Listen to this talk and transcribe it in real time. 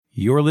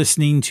You're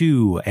listening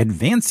to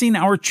Advancing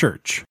Our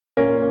Church.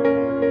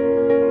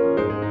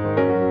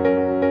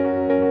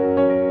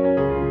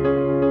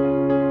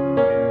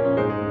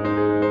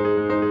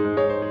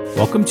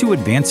 Welcome to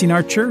Advancing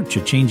Our Church,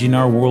 a Changing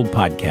Our World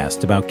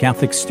podcast about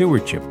Catholic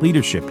stewardship,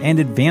 leadership, and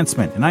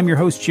advancement. And I'm your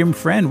host, Jim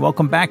Friend.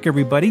 Welcome back,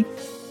 everybody.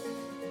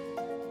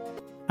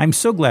 I'm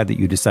so glad that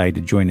you decided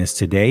to join us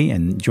today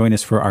and join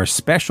us for our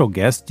special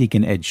guest,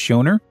 Deacon Ed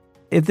Schoner.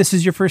 If this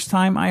is your first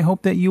time, I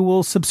hope that you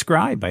will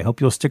subscribe. I hope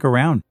you'll stick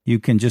around. You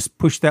can just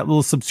push that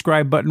little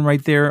subscribe button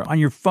right there on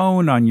your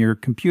phone, on your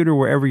computer,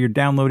 wherever you're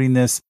downloading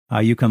this.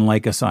 You can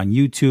like us on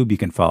YouTube. You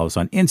can follow us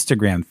on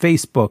Instagram,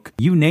 Facebook,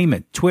 you name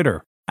it,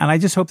 Twitter. And I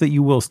just hope that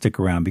you will stick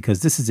around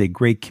because this is a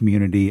great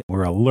community.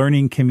 We're a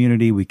learning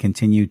community. We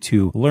continue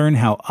to learn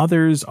how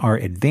others are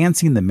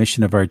advancing the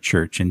mission of our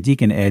church. And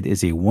Deacon Ed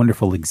is a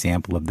wonderful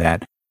example of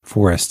that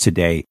for us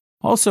today.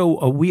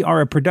 Also, we are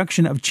a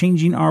production of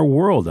Changing Our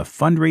World, a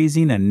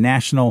fundraising and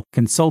national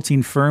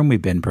consulting firm.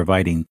 We've been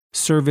providing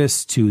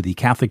service to the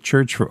Catholic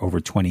Church for over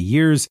 20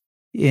 years.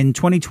 In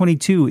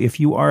 2022, if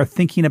you are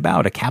thinking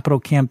about a capital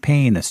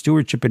campaign, a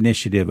stewardship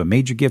initiative, a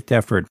major gift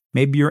effort,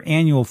 maybe your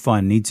annual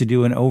fund needs to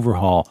do an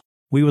overhaul,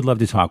 we would love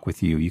to talk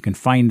with you. You can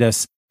find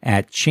us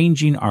at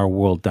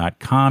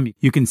changingourworld.com.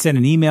 You can send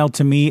an email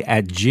to me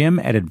at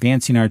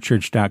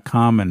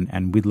jim@advancingourchurch.com,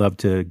 and we'd love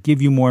to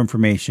give you more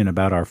information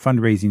about our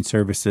fundraising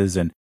services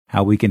and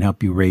how we can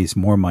help you raise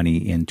more money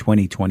in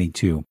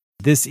 2022.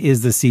 This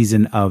is the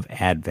season of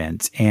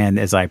Advent, and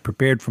as I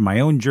prepared for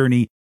my own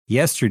journey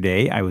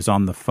yesterday, I was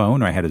on the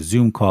phone, or I had a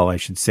Zoom call, I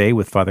should say,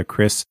 with Father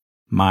Chris,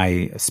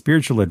 my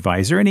spiritual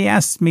advisor, and he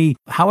asked me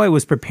how I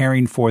was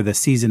preparing for the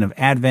season of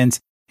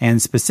Advent, and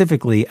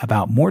specifically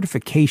about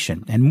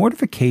mortification. And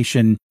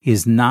mortification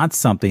is not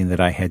something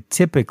that I had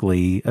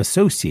typically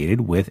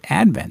associated with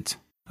Advent.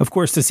 Of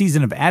course, the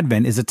season of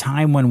Advent is a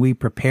time when we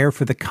prepare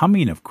for the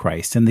coming of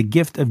Christ and the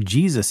gift of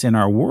Jesus in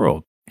our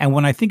world. And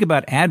when I think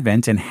about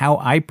Advent and how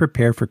I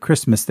prepare for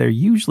Christmas, there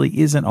usually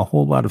isn't a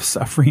whole lot of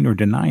suffering or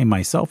denying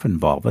myself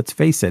involved. Let's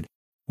face it.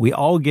 We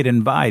all get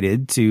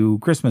invited to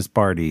Christmas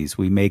parties.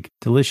 We make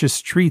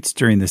delicious treats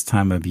during this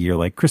time of year,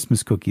 like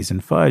Christmas cookies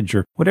and fudge,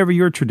 or whatever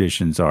your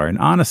traditions are. And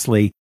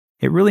honestly,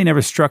 it really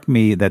never struck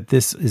me that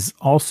this is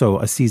also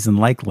a season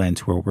like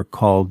Lent where we're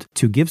called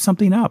to give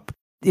something up.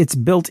 It's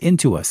built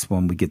into us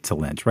when we get to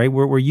Lent, right?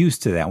 We're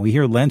used to that. When we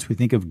hear Lent, we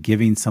think of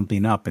giving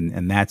something up,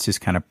 and that's just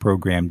kind of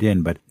programmed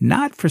in, but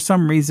not for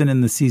some reason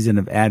in the season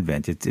of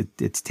Advent.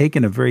 It's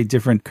taken a very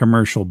different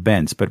commercial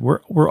bent, but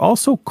we're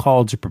also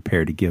called to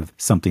prepare to give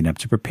something up,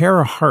 to prepare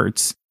our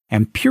hearts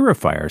and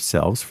purify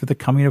ourselves for the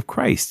coming of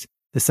Christ.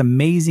 This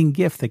amazing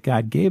gift that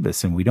God gave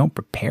us, and we don't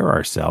prepare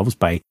ourselves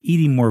by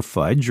eating more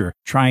fudge or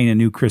trying a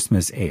new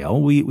Christmas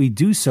ale. We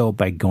do so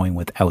by going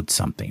without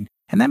something.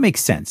 And that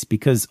makes sense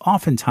because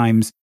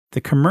oftentimes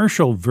the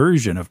commercial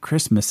version of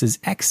Christmas is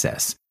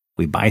excess.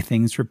 We buy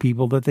things for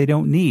people that they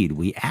don't need.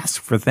 We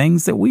ask for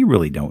things that we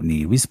really don't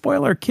need. We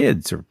spoil our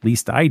kids, or at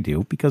least I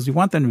do, because we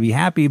want them to be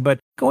happy. But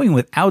going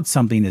without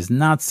something is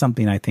not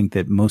something I think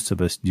that most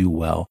of us do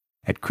well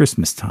at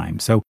Christmas time.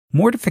 So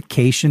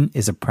mortification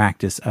is a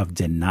practice of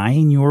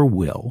denying your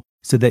will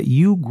so that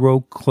you grow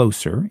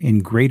closer in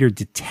greater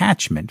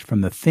detachment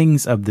from the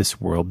things of this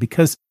world,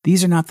 because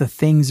these are not the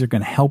things that are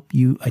going to help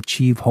you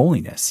achieve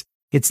holiness.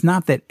 It's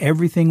not that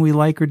everything we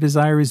like or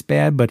desire is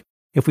bad, but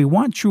if we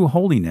want true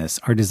holiness,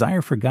 our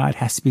desire for God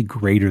has to be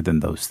greater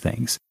than those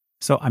things.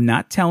 So I'm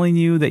not telling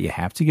you that you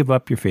have to give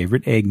up your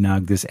favorite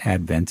eggnog this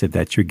Advent if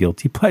that's your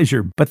guilty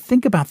pleasure, but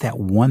think about that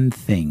one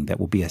thing that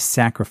will be a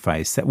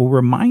sacrifice that will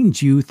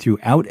remind you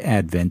throughout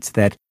Advent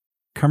that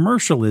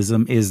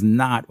commercialism is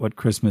not what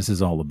Christmas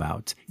is all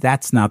about.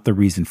 That's not the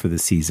reason for the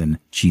season.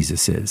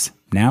 Jesus is.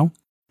 Now,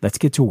 let's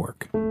get to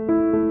work.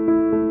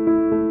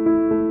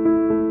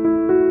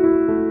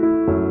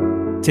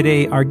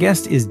 Today, our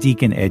guest is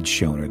Deacon Ed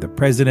Schoner, the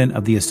president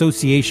of the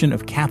Association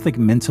of Catholic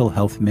Mental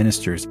Health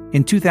Ministers.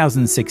 In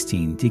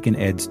 2016, Deacon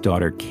Ed's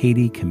daughter,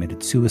 Katie,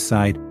 committed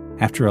suicide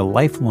after a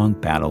lifelong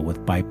battle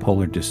with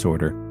bipolar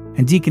disorder.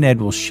 And Deacon Ed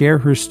will share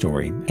her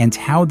story and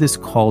how this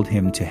called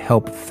him to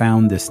help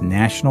found this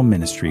national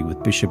ministry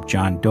with Bishop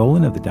John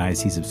Dolan of the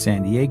Diocese of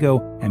San Diego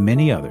and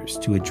many others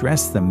to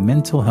address the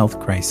mental health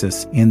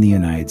crisis in the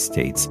United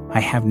States.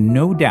 I have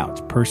no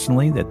doubt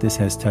personally that this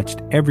has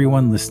touched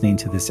everyone listening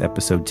to this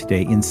episode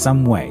today in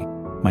some way,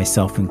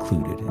 myself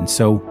included. And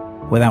so,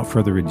 without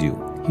further ado,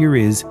 here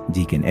is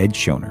Deacon Ed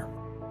Schoner.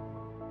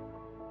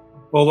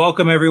 Well,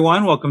 welcome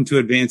everyone. Welcome to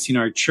Advancing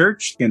Our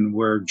Church. And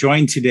we're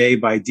joined today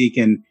by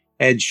Deacon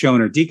Ed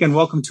Schoner. Deacon,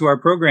 welcome to our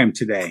program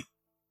today.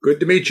 Good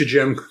to meet you,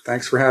 Jim.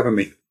 Thanks for having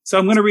me. So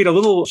I'm going to read a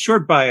little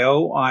short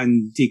bio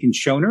on Deacon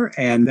Schoner,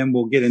 and then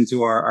we'll get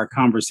into our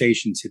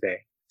conversation today.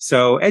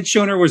 So Ed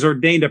Schoner was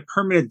ordained a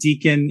permanent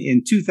deacon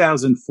in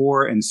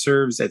 2004 and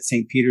serves at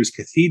St. Peter's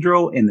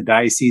Cathedral in the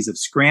Diocese of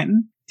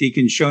Scranton.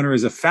 Deacon Schoner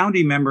is a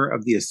founding member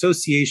of the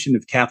Association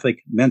of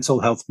Catholic Mental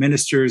Health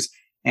Ministers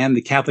and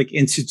the Catholic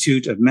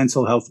Institute of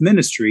Mental Health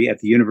Ministry at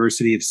the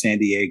University of San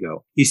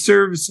Diego. He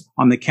serves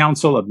on the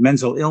Council of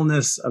Mental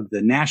Illness of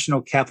the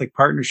National Catholic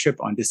Partnership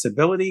on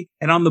Disability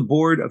and on the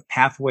board of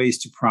Pathways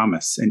to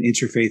Promise, an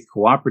interfaith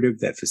cooperative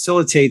that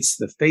facilitates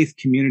the faith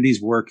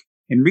community's work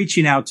in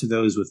reaching out to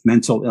those with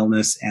mental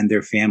illness and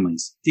their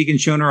families. Deacon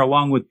Schoener,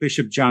 along with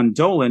Bishop John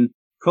Dolan,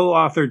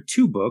 co-authored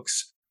 2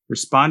 books,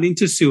 Responding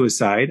to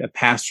Suicide, a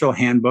Pastoral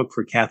Handbook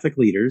for Catholic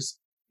Leaders,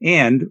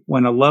 and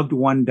When a Loved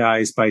One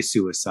Dies by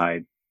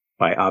Suicide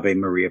by Ave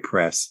Maria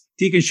Press.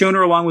 Deacon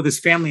Schoener, along with his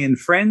family and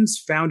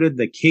friends, founded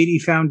the Katie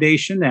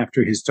Foundation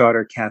after his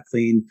daughter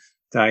Kathleen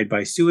died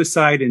by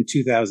suicide in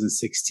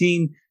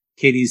 2016.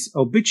 Katie's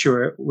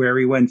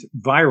obituary went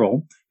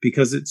viral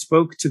because it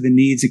spoke to the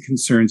needs and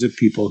concerns of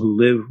people who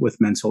live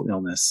with mental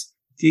illness.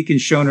 Deacon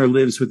Schoener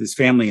lives with his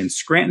family in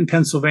Scranton,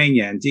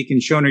 Pennsylvania. And Deacon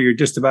Schoener, you're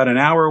just about an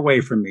hour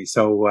away from me.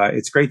 So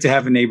it's great to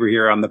have a neighbor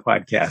here on the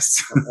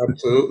podcast.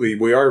 Absolutely.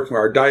 We are.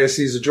 Our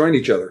dioceses join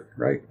each other,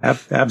 right?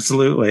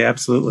 Absolutely.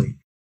 Absolutely.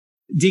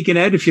 Deacon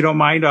Ed, if you don't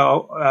mind,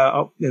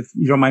 if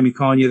you don't mind me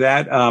calling you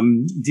that,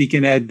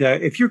 Deacon Ed,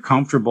 if you're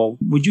comfortable,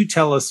 would you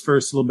tell us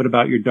first a little bit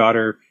about your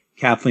daughter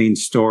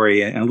Kathleen's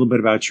story and a little bit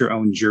about your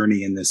own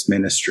journey in this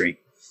ministry?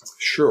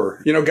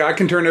 Sure. God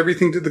can turn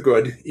everything to the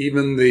good,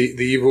 even the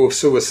evil of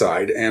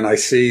suicide. And I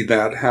see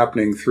that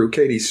happening through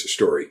Katie's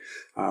story.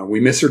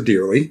 We miss her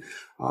dearly.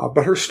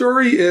 But her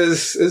story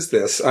is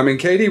this. I mean,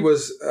 Katie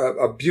was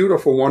a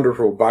beautiful,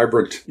 wonderful,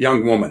 vibrant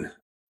young woman.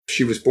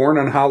 She was born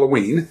on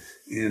Halloween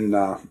in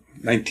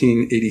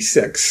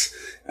 1986,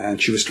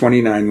 and she was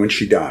 29 when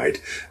she died.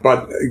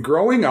 But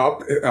growing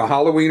up,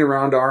 Halloween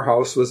around our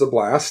house was a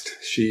blast.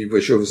 She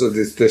was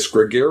this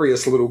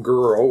gregarious little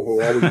girl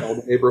who all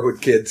the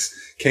neighborhood kids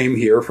came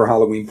here for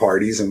Halloween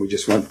parties, and we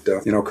just went,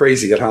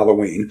 crazy at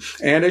Halloween.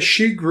 And as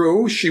she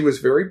grew, she was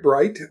very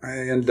bright,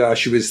 and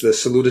she was the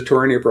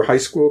salutatorian of her high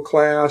school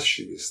class.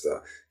 She was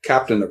the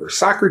captain of her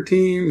soccer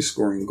team,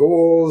 scoring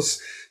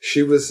goals.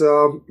 She was,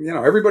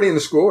 everybody in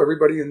the school,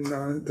 everybody in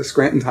the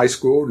Scranton High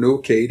School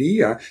knew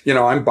Katie.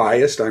 I'm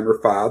biased. I'm her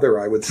father.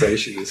 I would say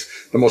she was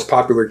the most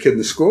popular kid in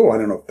the school. I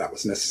don't know if that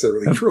was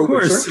necessarily true,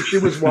 but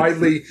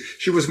certainly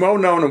she was well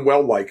known and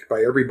well liked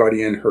by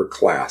everybody in her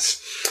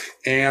class.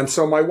 And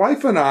so my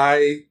wife and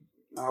I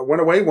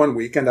went away one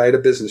weekend. I had a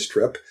business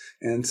trip.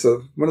 And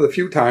so one of the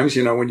few times,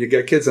 when you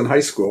get kids in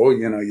high school,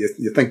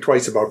 you think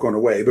twice about going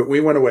away. But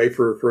we went away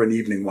for an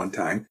evening one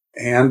time.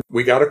 And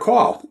we got a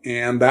call.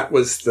 And that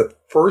was the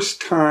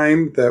first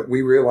time that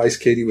we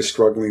realized Katie was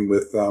struggling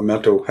with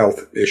mental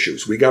health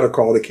issues. We got a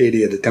call that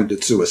Katie had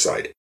attempted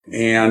suicide.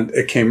 And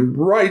it came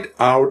right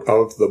out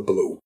of the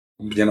blue.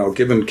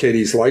 Given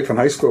Katie's life in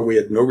high school, we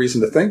had no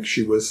reason to think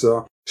she was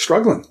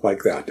struggling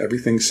like that.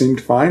 Everything seemed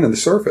fine on the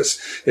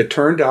surface. It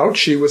turned out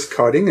she was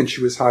cutting and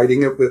she was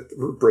hiding it with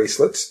her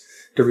bracelets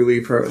to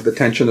relieve the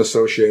tension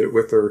associated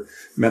with her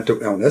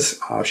mental illness.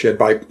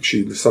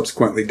 She was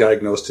subsequently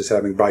diagnosed as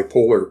having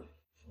bipolar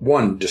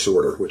 1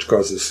 disorder, which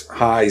causes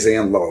highs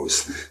and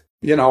lows.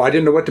 I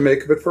didn't know what to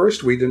make of it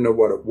first. We didn't know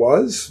what it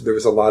was. There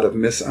was a lot of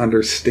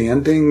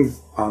misunderstanding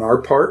on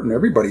our part and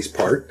everybody's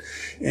part.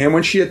 And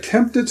when she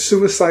attempted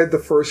suicide the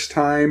first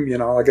time,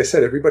 like I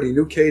said, everybody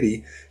knew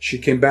Katie. She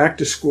came back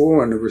to school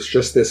and there was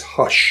just this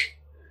hush.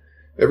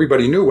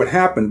 Everybody knew what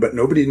happened, but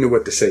nobody knew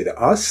what to say to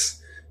us.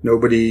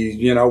 Nobody,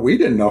 we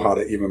didn't know how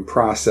to even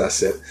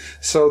process it.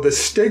 So the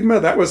stigma,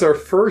 that was our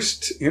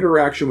first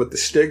interaction with the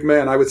stigma,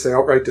 and I would say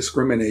outright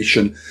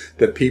discrimination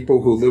that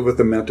people who live with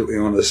a mental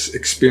illness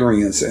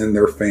experience in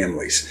their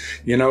families.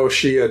 If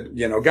she had,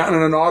 gotten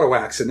in an auto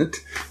accident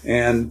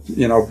and,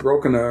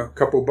 broken a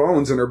couple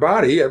bones in her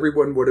body,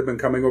 everyone would have been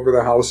coming over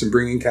the house and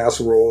bringing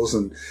casseroles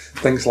and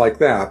things like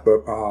that.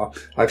 But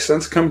I've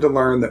since come to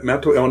learn that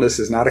mental illness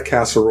is not a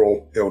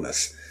casserole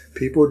illness.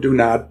 People do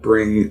not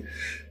bring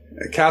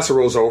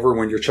casseroles over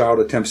when your child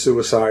attempts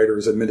suicide or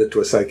is admitted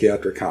to a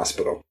psychiatric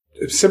hospital.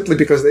 It's simply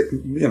because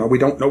we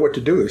don't know what to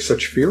do. There's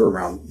such fear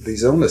around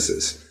these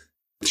illnesses.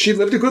 She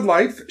lived a good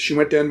life. She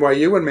went to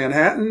NYU in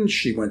Manhattan.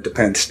 She went to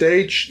Penn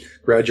State,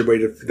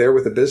 graduated there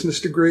with a business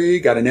degree,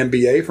 got an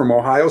MBA from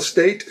Ohio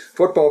State.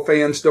 Football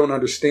fans don't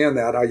understand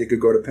that, how you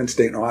could go to Penn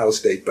State and Ohio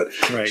State, but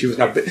right. She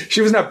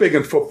was not big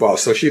in football,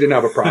 so she didn't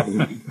have a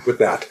problem with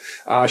that.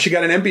 She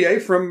got an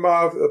MBA from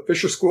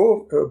Fisher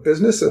School of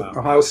Business at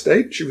Ohio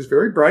State. She was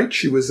very bright.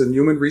 She was in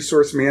human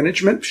resource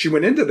management. She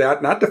went into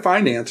that, not to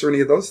finance or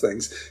any of those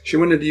things. She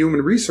went into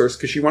human resource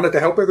because she wanted to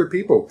help other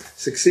people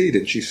succeed,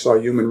 and she saw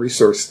human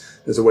resource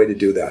as a way to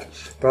do that.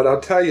 But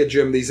I'll tell you,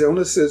 Jim, these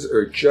illnesses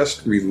are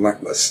just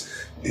relentless.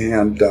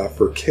 And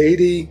for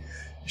Katie,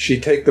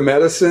 she'd take the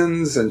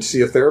medicines and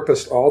see a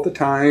therapist all the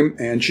time,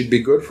 and she'd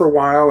be good for a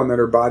while, and then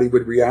her body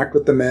would react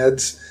with the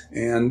meds,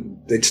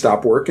 and they'd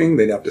stop working.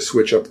 They'd have to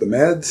switch up the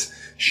meds.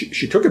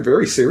 She took it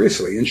very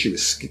seriously, and she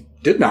was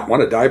did not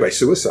want to die by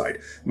suicide.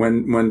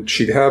 When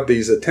she'd have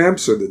these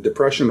attempts or the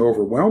depression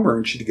overwhelm her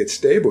and she'd get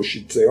stable,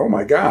 she'd say, "Oh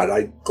my God,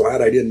 I'm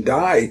glad I didn't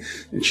die."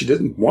 And she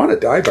didn't want to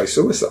die by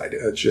suicide.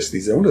 It's just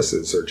these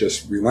illnesses are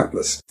just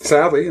relentless.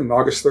 Sadly, on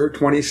August 3rd,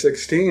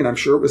 2016, I'm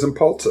sure it was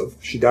impulsive,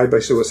 she died by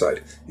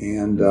suicide.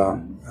 And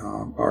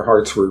our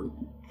hearts were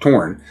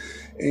torn.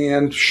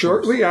 And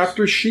shortly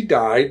after she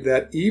died,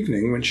 that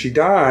evening when she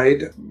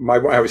died,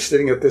 I was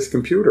sitting at this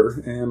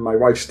computer, and my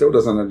wife still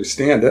doesn't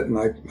understand it, and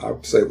I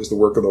would say it was the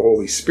work of the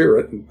Holy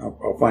Spirit, and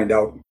I'll find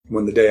out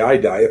when the day I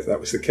die if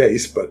that was the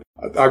case. But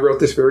I wrote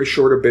this very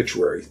short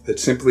obituary that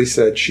simply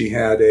said she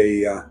had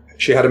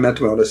a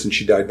mental illness and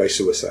she died by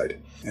suicide.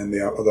 And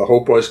the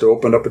hope was to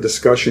open up a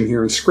discussion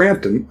here in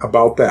Scranton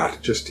about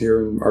that, just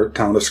here in our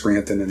town of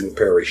Scranton in the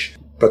parish.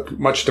 But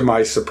much to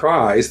my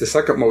surprise, the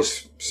second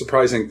most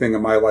surprising thing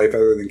in my life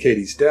other than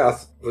Katie's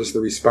death was the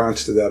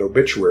response to that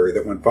obituary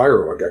that went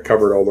viral. It got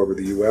covered all over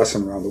the U.S.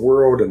 and around the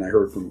world, and I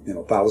heard from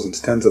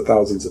thousands, tens of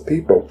thousands of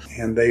people.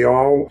 And they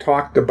all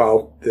talked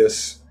about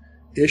this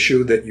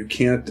issue that you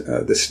can't,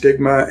 the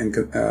stigma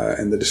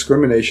and the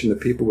discrimination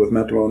that people with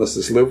mental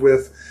illnesses live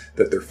with,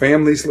 that their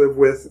families live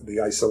with,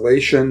 the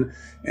isolation.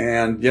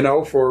 And,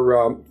 for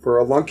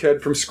a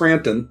lunkhead from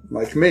Scranton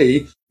like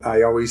me,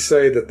 I always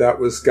say that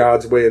was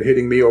God's way of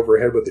hitting me over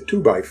the head with a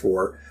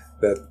 2x4,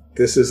 that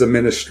this is a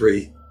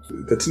ministry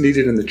that's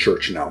needed in the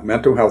church now.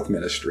 Mental health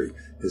ministry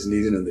is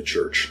needed in the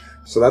church.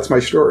 So that's my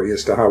story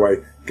as to how I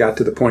got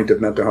to the point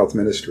of mental health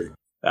ministry.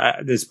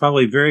 There's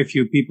probably very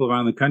few people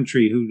around the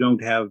country who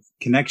don't have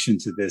connection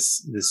to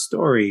this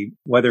story,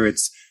 whether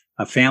it's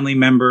a family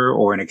member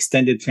or an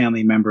extended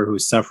family member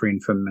who's suffering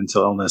from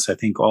mental illness. I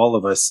think all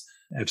of us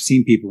have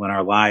seen people in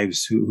our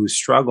lives who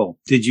struggle.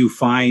 Did you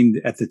find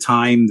at the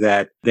time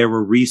that there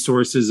were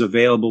resources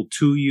available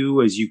to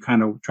you as you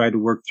kind of tried to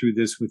work through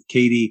this with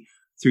Katie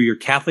through your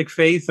Catholic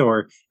faith,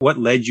 or what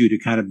led you to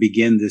kind of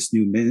begin this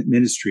new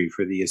ministry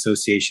for the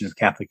Association of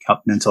Catholic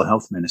Mental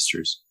Health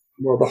Ministers?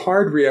 Well, the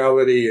hard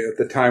reality at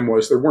the time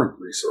was there weren't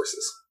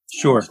resources.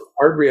 Sure. The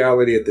hard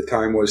reality at the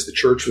time was the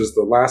church was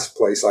the last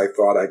place I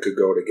thought I could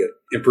go to get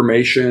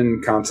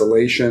information,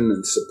 consolation,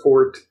 and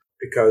support,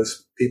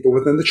 because people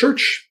within the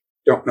church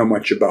don't know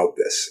much about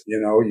this.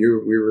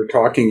 We were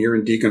talking, you're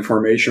in deacon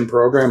formation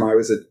program. I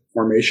was at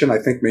formation. I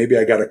think maybe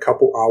I got a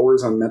couple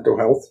hours on mental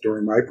health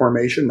during my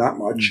formation, not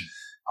much.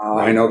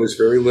 I know there's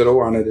very little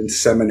on it in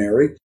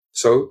seminary.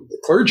 So the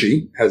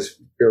clergy has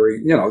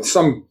very,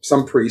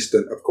 some priests,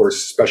 of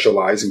course,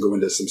 specialize and go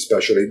into some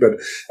specialty, but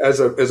as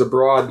a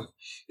broad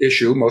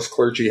issue, most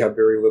clergy have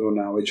very little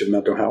knowledge of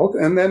mental health.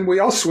 And then we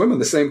all swim in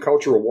the same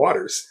cultural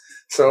waters.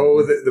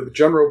 So the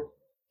general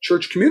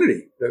church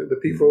community, the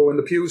people in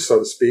the pews, so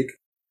to speak,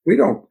 we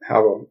don't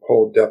have a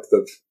whole depth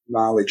of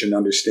knowledge and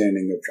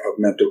understanding of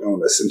mental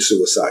illness and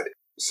suicide.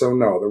 So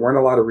no, there weren't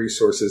a lot of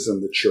resources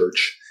in the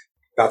church.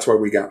 That's why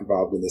we got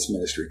involved in this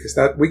ministry, because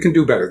that we can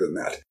do better than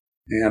that.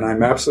 And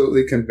I'm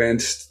absolutely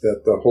convinced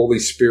that the Holy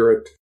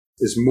Spirit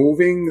is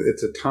moving.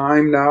 It's a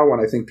time now when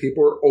I think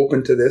people are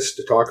open to this,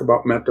 to talk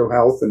about mental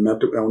health and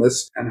mental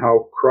illness and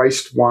how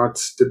Christ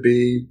wants to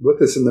be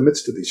with us in the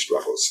midst of these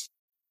struggles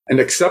and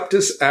accept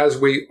us as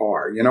we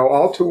are.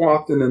 All too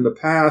often in the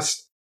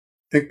past,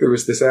 I think there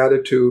was this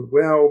attitude,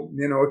 well,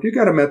 if you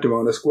got a mental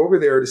illness, go over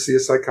there to see a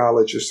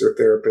psychologist or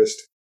therapist,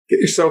 get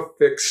yourself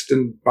fixed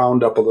and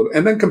bound up a little,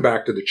 and then come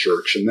back to the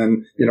church. And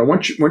then,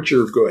 once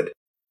you're good.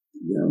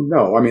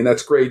 No, I mean,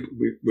 that's great.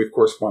 We of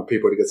course want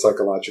people to get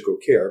psychological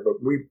care, but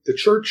the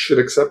church should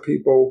accept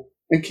people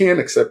and can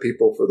accept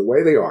people for the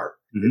way they are.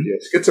 Mm-hmm. If you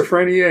have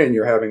schizophrenia and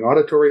you're having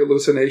auditory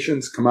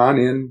hallucinations, come on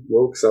in.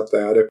 We'll accept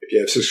that. If you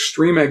have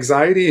extreme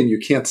anxiety and you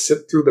can't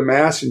sit through the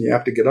mass and you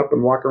have to get up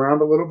and walk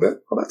around a little bit,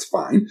 well, that's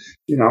fine.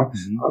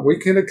 We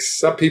can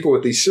accept people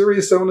with these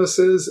serious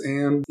illnesses,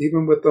 and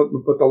even with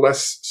the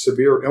less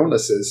severe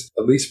illnesses,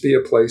 at least be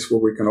a place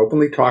where we can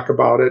openly talk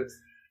about it,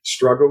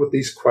 struggle with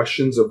these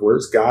questions of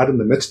where's God in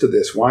the midst of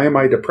this? Why am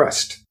I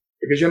depressed?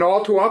 Because,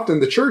 all too often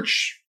the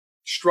church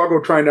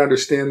struggled trying to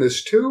understand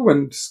this too,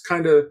 and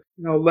kind of,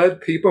 led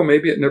people,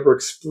 maybe it never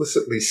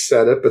explicitly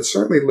said it, but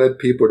certainly led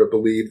people to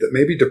believe that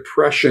maybe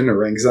depression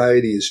or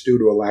anxiety is due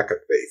to a lack of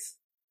faith,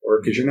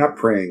 or because you're not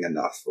praying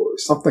enough, or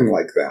something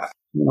like that.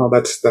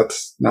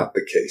 That's not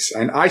the case.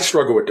 And I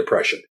struggle with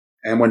depression.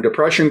 And when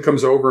depression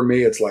comes over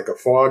me, it's like a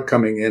fog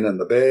coming in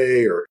the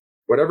bay, or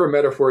whatever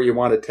metaphor you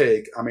want to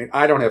take. I mean,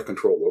 I don't have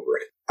control over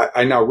it.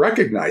 I now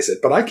recognize it,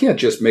 but I can't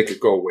just make it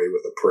go away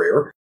with a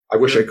prayer. I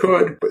wish I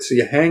could, but so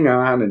you hang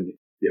on and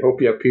you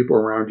hope you have people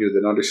around you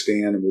that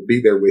understand and will be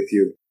there with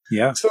you.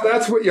 Yeah. So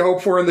that's what you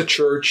hope for in the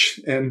church.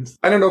 And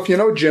I don't know if you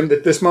know, Jim,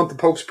 that this month the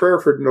Pope's prayer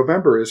for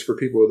November is for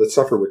people that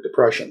suffer with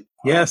depression.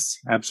 Yes,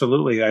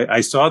 absolutely.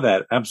 I saw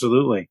that.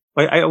 Absolutely.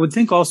 But I would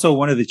think also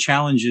one of the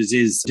challenges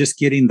is just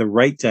getting the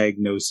right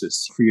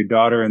diagnosis for your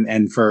daughter,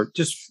 and for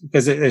just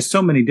because there's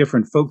so many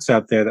different folks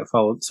out there that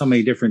follow so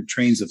many different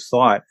trains of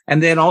thought.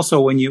 And then also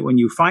when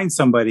you find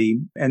somebody,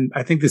 and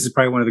I think this is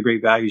probably one of the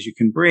great values you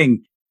can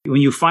bring,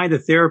 when you find a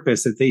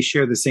therapist that they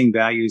share the same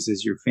values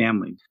as your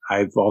family.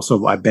 I've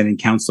been in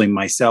counseling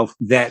myself,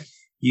 that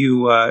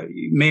you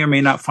may or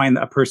may not find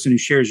a person who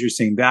shares your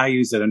same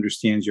values, that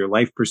understands your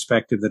life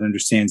perspective, that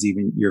understands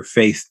even your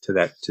faith to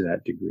that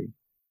degree.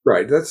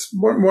 Right. That's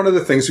one of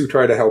the things we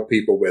try to help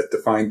people with, to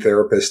find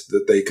therapists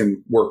that they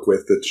can work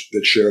with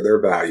that share their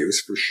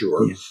values, for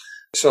sure. Yeah.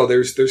 So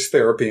there's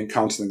therapy and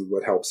counseling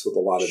that helps with a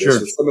lot of this.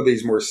 With some of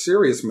these more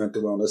serious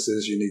mental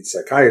illnesses, you need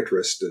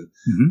psychiatrists and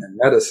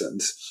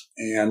medicines.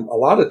 And a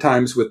lot of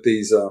times with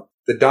these,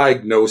 the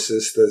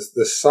diagnosis,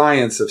 the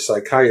science of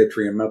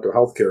psychiatry and mental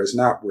health care is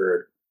not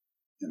where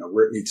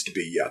it needs to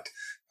be yet.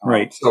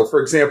 Right. So,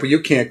 for example,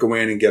 you can't go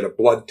in and get a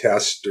blood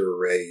test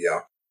or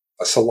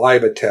a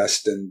saliva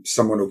test, and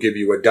someone will give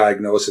you a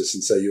diagnosis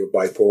and say you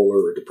have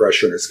bipolar or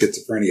depression or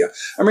schizophrenia.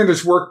 I mean,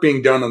 there's work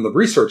being done in the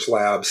research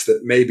labs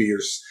that maybe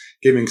is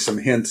giving some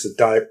hints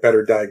at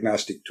better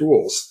diagnostic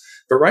tools.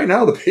 But right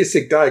now, the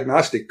basic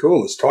diagnostic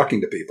tool is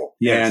talking to people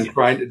and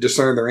trying to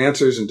discern their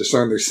answers and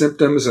discern their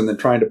symptoms, and then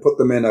trying to put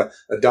them in a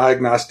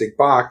diagnostic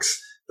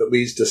box that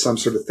leads to some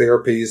sort of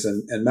therapies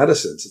and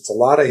medicines. It's a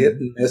lot of hit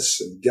and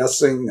miss and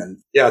guessing. And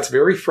it's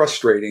very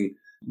frustrating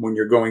when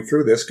you're going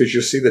through this, because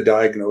you see the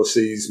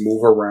diagnoses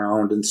move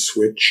around and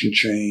switch and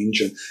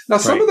change. And now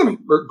some of them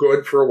are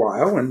good for a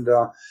while, and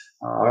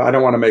I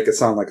don't want to make it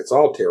sound like it's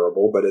all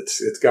terrible, but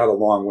it's got a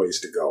long ways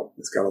to go.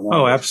 It's got a long.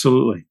 Oh,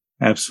 absolutely.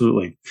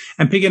 Absolutely.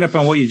 And picking up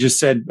on what you just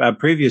said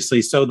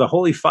previously, so the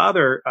Holy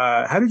Father,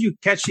 how did you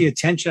catch the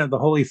attention of the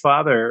Holy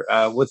Father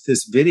with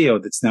this video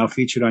that's now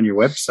featured on your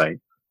website?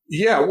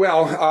 Yeah,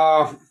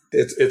 well,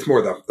 it's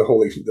more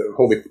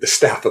the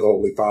staff of the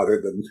Holy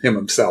Father than him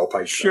himself.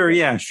 Sure.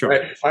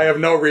 I have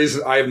no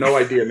reason. I have no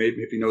idea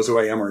maybe if he knows who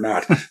I am or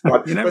not.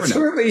 But, but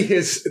certainly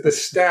the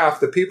staff,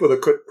 the people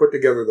that could put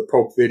together the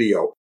Pope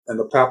video and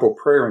the papal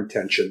prayer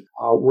intention,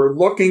 were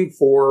looking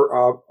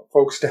for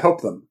folks to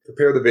help them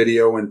prepare the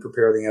video and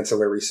prepare the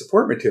ancillary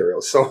support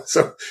materials.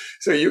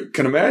 So you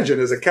can imagine,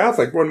 as a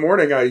Catholic, one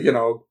morning I,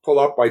 pull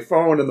up my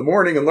phone in the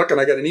morning and look,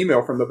 and I get an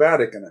email from the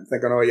Vatican. I'm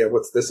thinking, oh yeah,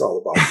 what's this all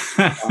about?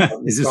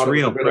 Is this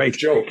real? Right.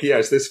 Joke. Yeah,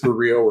 is this for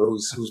real, or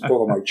who's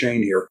pulling my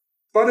chain here?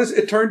 But as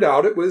it turned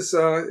out, it was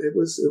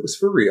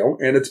for real,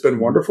 and it's been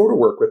wonderful to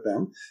work with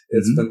them.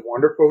 It's been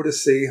wonderful to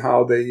see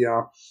how they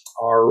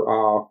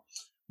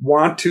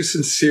want to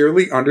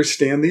sincerely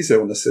understand these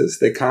illnesses.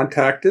 They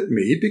contacted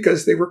me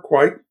because they were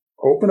quite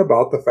open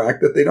about the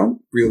fact that they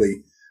don't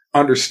really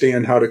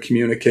understand how to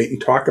communicate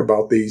and talk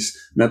about these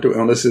mental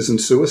illnesses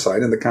and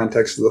suicide in the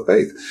context of the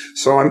faith.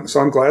 So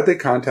I'm glad they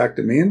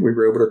contacted me, and we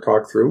were able to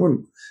talk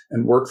through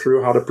and work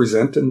through how to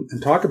present and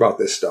talk about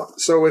this stuff.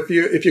 So if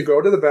you go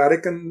to the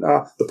Vatican,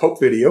 the Pope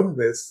video,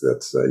 that's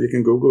you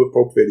can Google the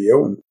Pope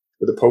video and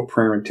the Pope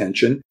prayer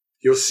intention,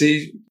 you'll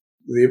see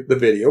the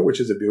video, which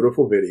is a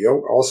beautiful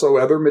video. Also,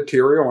 other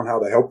material on how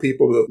to help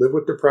people that live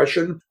with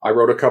depression. I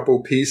wrote a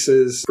couple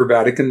pieces for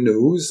Vatican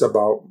News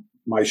about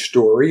my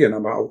story and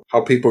about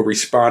how people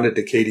responded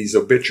to Katie's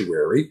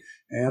obituary.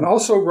 And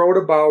also wrote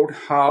about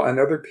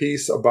another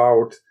piece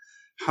about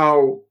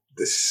how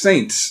the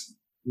saints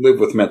live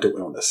with mental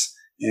illness.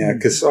 And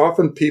because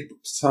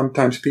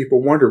sometimes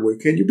people wonder, well,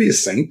 can you be a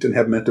saint and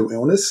have mental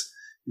illness?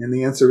 And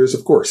the answer is,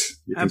 of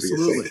course, you can be a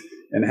saint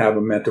and have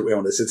a mental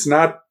illness. It's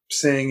not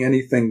saying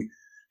anything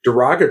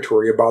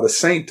derogatory about a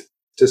saint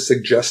to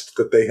suggest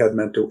that they had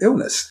mental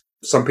illness.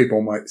 Some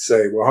people might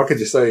say, well, how could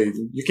you say,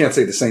 you can't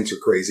say the saints are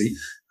crazy.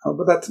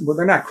 But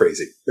they're not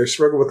crazy. They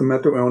struggle with a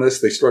mental illness.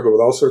 They struggle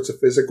with all sorts of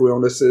physical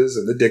illnesses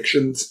and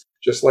addictions,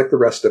 just like the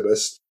rest of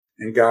us.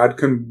 And God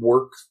can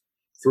work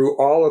through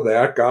all of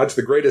that. God's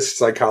the greatest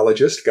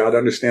psychologist. God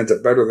understands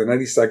it better than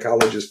any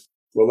psychologist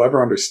will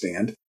ever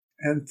understand.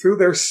 And through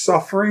their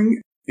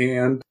suffering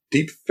and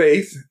deep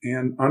faith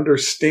and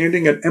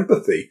understanding and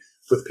empathy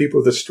with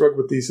people that struggle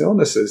with these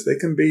illnesses, they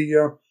can be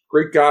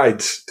great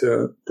guides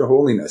to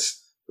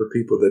holiness for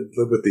people that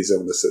live with these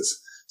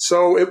illnesses.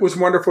 So it was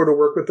wonderful to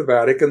work with the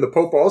Vatican. The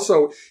Pope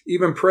also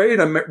even prayed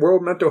on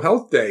World Mental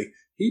Health Day.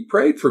 He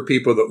prayed for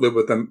people that live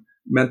with a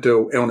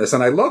mental illness.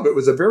 And I love it. It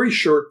was a very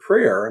short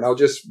prayer, and I'll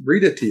just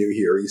read it to you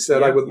here. He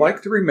said, I would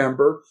like to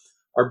remember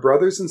our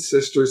brothers and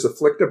sisters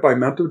afflicted by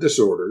mental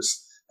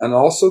disorders, and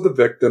also the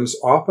victims,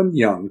 often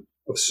young,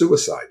 of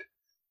suicide.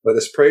 Let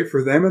us pray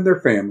for them and their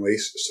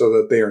families so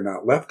that they are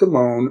not left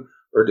alone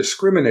or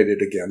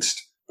discriminated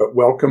against, but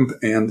welcomed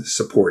and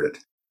supported.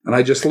 And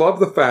I just love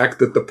the fact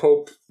that the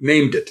Pope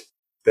named it,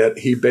 that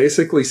he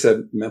basically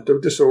said mental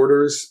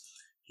disorders.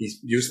 He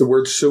used the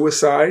word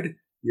suicide.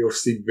 You'll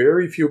see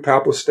very few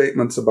papal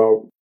statements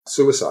about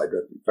suicide,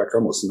 in fact,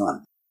 almost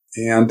none.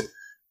 And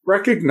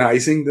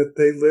recognizing that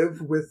they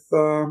live with,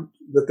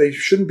 that they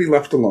shouldn't be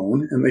left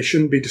alone and they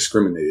shouldn't be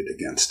discriminated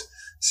against.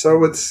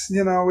 So it's,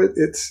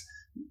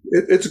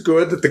 it's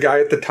good that the guy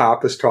at the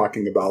top is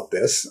talking about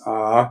this.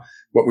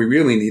 What we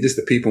really need is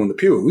the people in the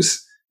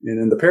pews and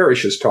in the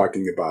parishes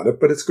talking about it.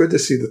 But it's good to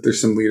see that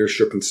there's some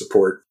leadership and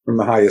support from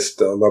the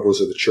highest levels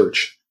of the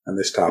church on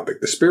this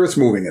topic. The Spirit's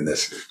moving in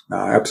this.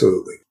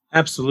 Absolutely.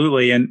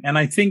 Absolutely. And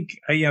I think,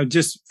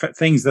 just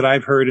things that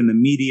I've heard in the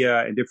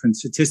media and different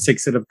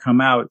statistics that have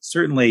come out,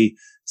 certainly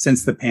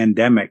since the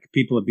pandemic,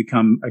 people have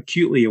become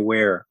acutely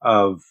aware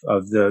of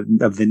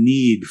the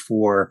need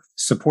for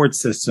support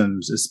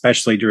systems,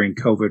 especially during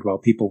COVID while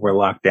people were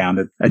locked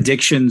down.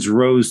 Addictions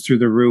rose through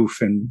the roof,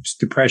 and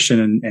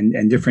depression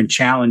and different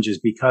challenges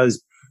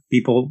because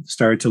people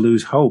started to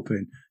lose hope.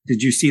 And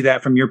did you see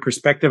that from your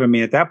perspective? I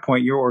mean, at that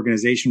point, your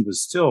organization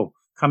was still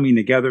coming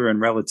together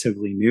and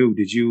relatively new.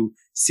 Did you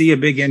see a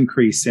big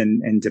increase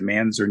in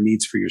demands or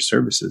needs for your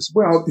services?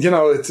 Well,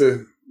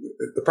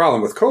 the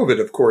problem with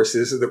COVID, of course,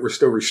 is that we're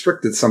still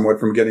restricted somewhat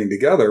from getting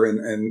together.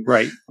 And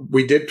right.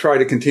 We did try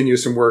to continue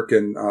some work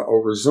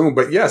over Zoom.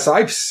 But yes,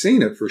 I've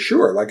seen it for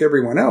sure, like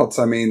everyone else.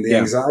 I mean, the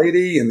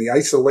anxiety and the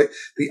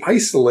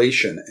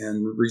isolation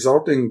and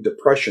resulting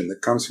depression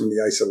that comes from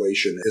the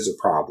isolation is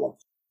a problem.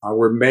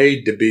 We're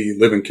made to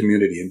live in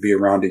community and be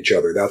around each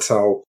other. That's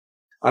how.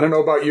 I don't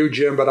know about you,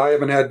 Jim, but I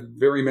haven't had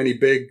very many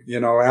big,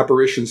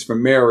 apparitions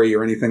from Mary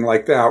or anything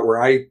like that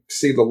where I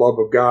see the love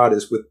of God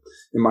is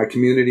in my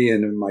community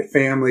and in my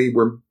family.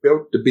 We're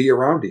built to be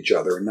around each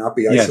other and not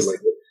be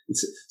isolated and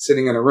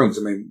sitting in our rooms.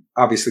 I mean,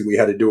 obviously we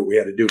had to do what we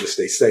had to do to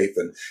stay safe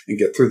and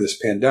get through this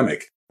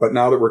pandemic. But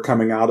now that we're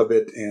coming out of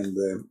it and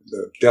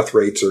the death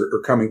rates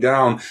are coming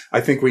down, I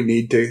think we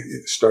need to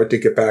start to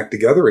get back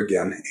together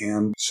again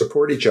and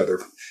support each other.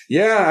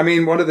 Yeah, I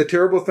mean, one of the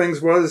terrible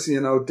things was,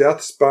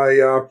 deaths by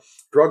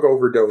drug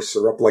overdose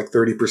are up like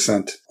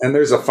 30%. And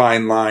there's a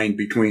fine line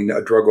between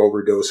a drug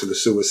overdose and a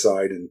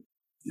suicide. And,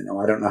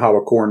 I don't know how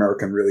a coroner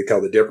can really tell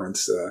the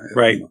difference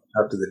right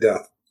after the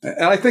death.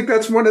 And I think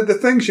that's one of the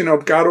things,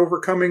 God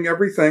overcoming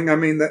everything. I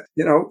mean, that,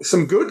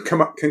 some good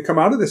can come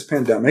out of this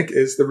pandemic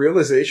is the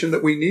realization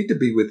that we need to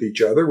be with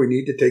each other. We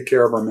need to take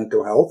care of our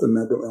mental health and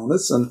mental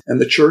illness. And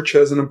the church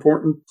has an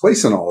important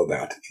place in all of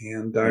that.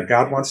 And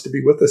God wants to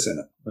be with us in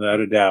it.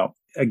 Without a doubt.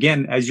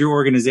 Again, as your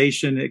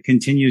organization it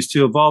continues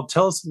to evolve,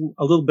 tell us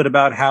a little bit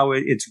about how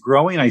it's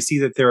growing. I see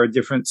that there are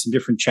some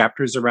different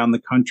chapters around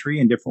the country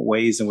and different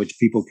ways in which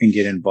people can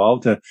get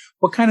involved.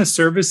 What kind of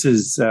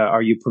services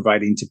are you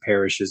providing to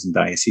parishes and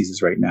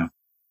dioceses right now?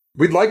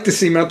 We'd like to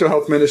see mental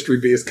health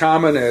ministry be as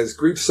common as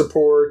grief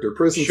support or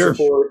prison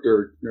support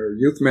or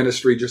youth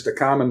ministry, just a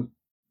common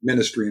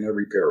ministry in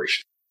every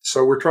parish.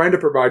 So we're trying to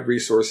provide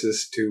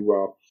resources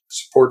to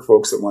support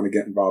folks that want to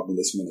get involved in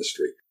this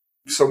ministry.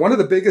 So one of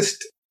the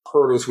biggest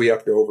hurdles we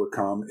have to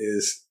overcome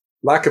is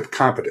lack of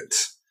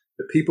competence.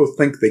 That people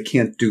think they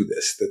can't do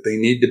this, that they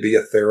need to be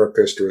a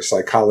therapist or a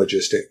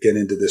psychologist to get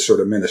into this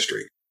sort of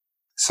ministry.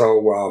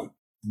 So,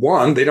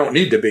 one, they don't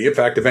need to be. In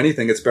fact, if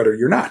anything, it's better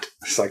you're not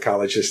a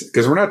psychologist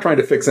because we're not trying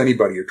to fix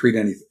anybody or treat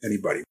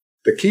anybody.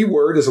 The key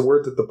word is a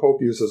word that the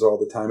Pope uses all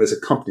the time is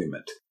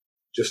accompaniment.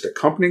 Just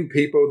accompanying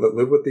people that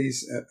live with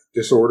these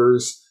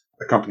disorders,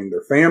 accompanying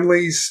their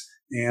families,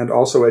 and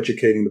also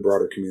educating the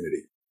broader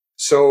community.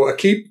 So a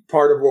key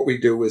part of what we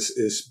do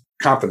is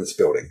confidence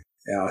building.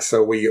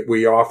 So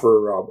we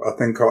offer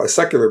a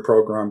secular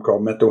program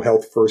called Mental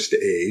Health First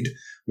Aid,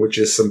 which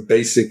is some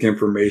basic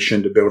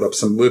information to build up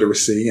some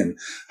literacy and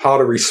how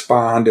to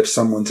respond if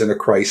someone's in a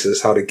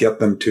crisis, how to get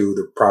them to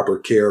the proper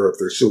care if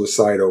they're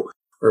suicidal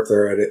or if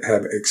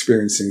they're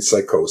experiencing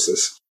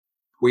psychosis.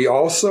 We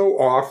also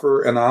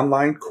offer an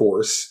online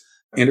course,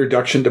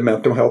 Introduction to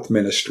Mental Health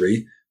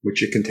Ministry, which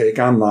you can take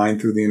online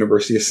through the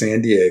University of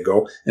San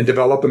Diego and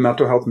develop a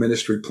mental health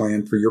ministry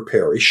plan for your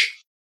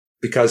parish.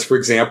 Because, for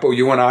example,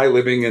 you and I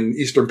living in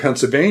eastern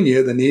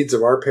Pennsylvania, the needs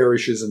of our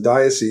parishes and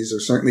dioceses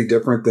are certainly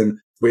different than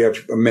we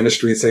have a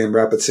ministry, say, in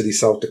Rapid City,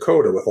 South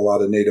Dakota, with a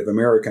lot of Native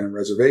American and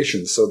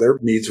reservations. So their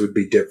needs would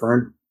be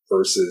different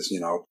versus,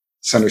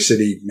 Center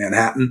City,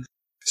 Manhattan.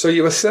 So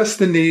you assess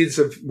the needs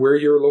of where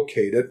you're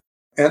located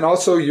and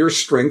also your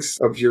strengths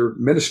of your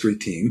ministry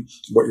team,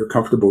 what you're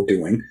comfortable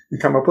doing,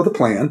 and come up with a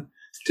plan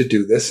to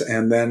do this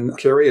and then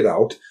carry it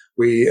out.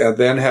 We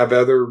then have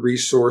other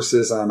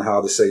resources on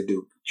how to, say,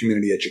 do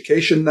community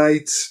education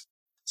nights.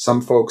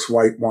 Some folks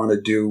might want to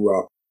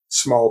do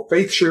small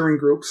faith sharing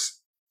groups.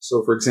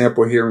 So, for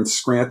example, here in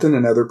Scranton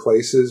and other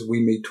places,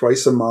 we meet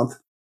twice a month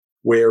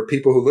where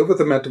people who live with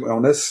a mental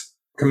illness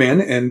come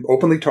in and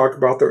openly talk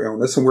about their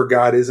illness and where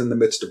God is in the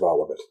midst of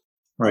all of it.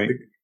 Right.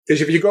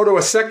 Because if you go to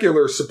a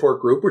secular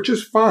support group, which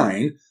is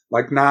fine,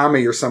 like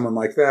NAMI or someone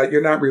like that,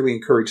 you're not really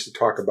encouraged to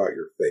talk about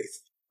your faith.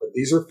 But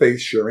these are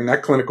faith sharing,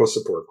 not clinical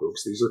support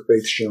groups. These are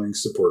faith sharing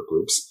support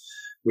groups.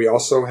 We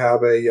also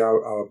have a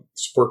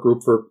support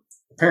group for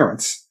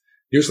parents.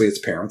 Usually it's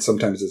parents.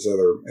 Sometimes it's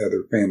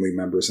other family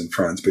members and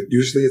friends, but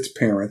usually it's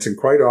parents. And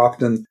quite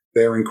often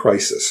they're in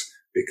crisis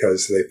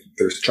because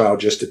their child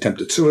just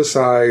attempted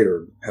suicide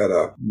or had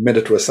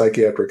admitted to a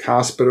psychiatric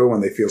hospital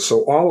and they feel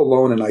so all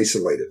alone and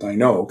isolated. I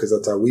know because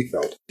that's how we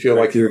felt. Feel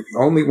like you're the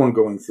only one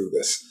going through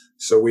this.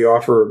 So we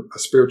offer a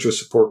spiritual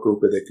support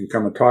group where they can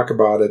come and talk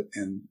about it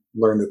and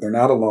learn that they're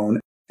not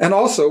alone. And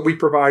also we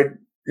provide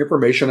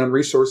information and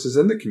resources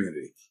in the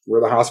community,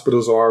 where the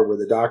hospitals are, where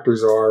the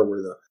doctors are,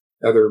 where the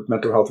other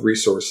mental health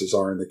resources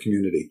are in the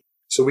community.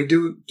 So we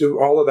do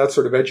all of that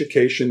sort of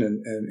education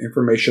and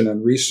information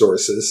and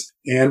resources.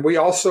 And we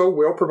also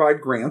will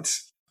provide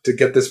grants to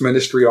get this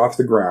ministry off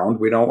the ground.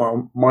 We don't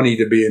want money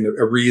to be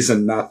a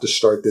reason not to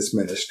start this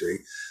ministry.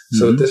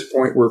 So at this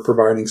point, we're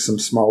providing some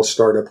small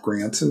startup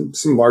grants and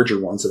some larger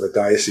ones if a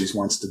diocese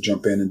wants to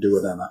jump in and do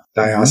it on a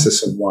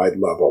diocesan-wide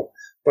level.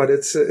 But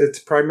it's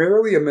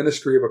primarily a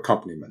ministry of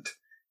accompaniment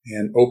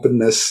and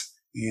openness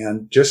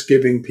and just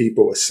giving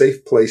people a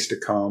safe place to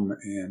come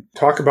and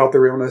talk about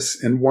their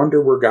illness and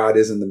wonder where God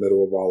is in the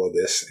middle of all of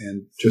this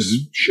and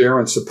just share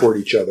and support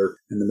each other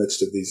in the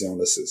midst of these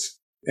illnesses.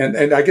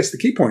 And I guess the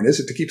key point is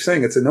to keep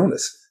saying it's an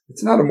illness.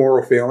 It's not a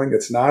moral failing.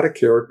 It's not a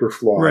character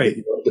flaw. Right.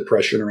 You know,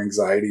 depression or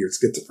anxiety or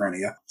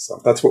schizophrenia.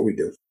 So that's what we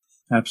do.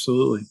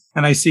 Absolutely.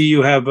 And I see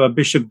you have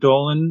Bishop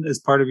Dolan as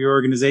part of your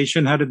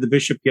organization. How did the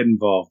bishop get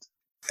involved?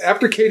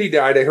 After Katie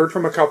died, I heard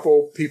from a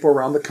couple people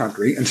around the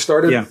country and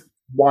started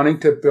wanting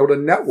to build a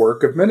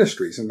network of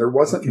ministries. And there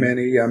wasn't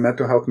many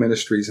mental health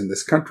ministries in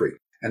this country.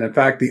 And in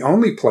fact, the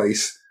only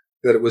place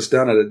that it was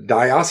done at a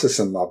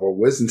diocesan level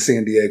was in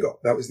San Diego.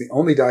 That was the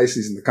only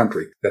diocese in the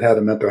country that had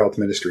a mental health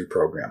ministry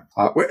program,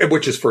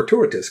 which is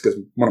fortuitous because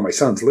one of my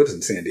sons lives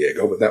in San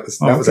Diego, but that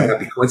was a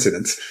happy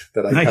coincidence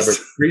that I have a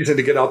reason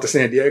to get out to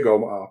San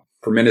Diego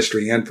for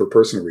ministry and for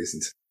personal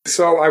reasons.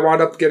 So I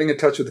wound up getting in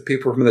touch with the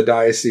people from the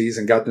diocese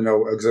and got to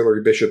know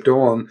Auxiliary Bishop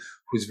Dolan,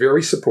 who's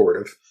very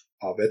supportive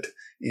of it.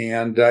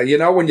 And,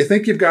 when you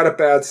think you've got it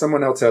bad,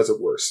 someone else has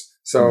it worse.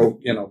 So,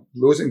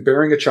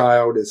 bearing a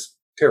child is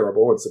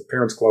terrible. It's a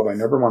parents' club I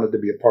never wanted to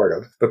be a part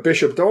of. But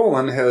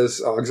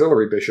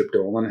Auxiliary Bishop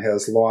Dolan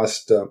has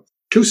lost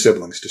 2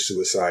 siblings to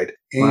suicide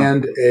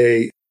and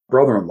a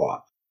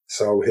brother-in-law.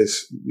 So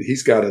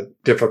he's got it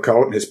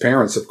difficult. And his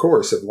parents, of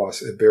course,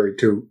 have buried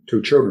two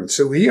children.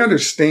 So he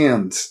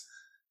understands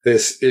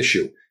this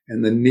issue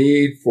and the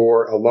need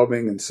for a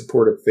loving and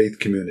supportive faith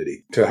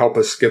community to help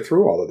us get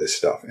through all of this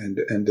stuff. And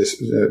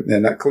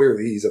that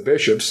clearly he's a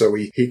bishop, so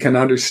he can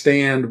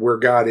understand where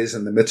God is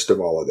in the midst of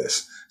all of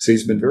this. So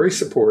he's been very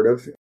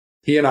supportive.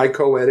 He and I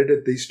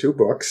co-edited these 2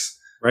 books.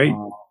 Right.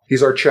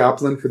 He's our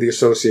chaplain for the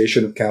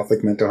Association of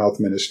Catholic Mental Health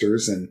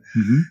Ministers. And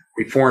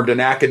we formed an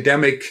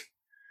academic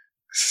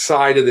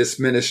side of this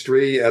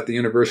ministry at the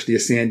University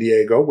of San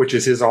Diego, which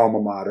is his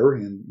alma mater.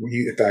 And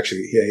he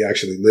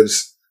actually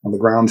lives on the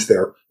grounds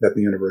there at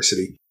the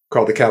university,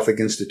 called the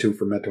Catholic Institute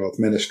for Mental Health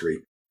Ministry.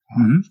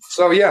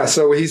 So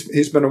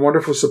he's been a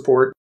wonderful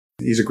support.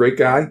 He's a great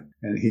guy,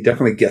 and he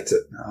definitely gets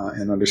it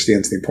and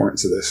understands the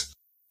importance of this.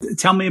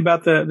 Tell me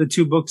about the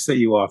 2 books that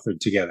you authored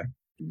together.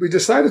 We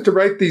decided to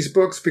write these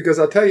books because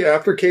I'll tell you,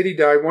 after Katie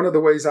died, one of the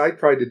ways I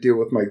tried to deal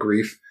with my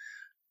grief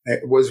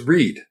was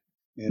read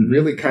and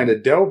really kind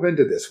of delve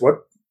into this.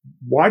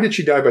 Why did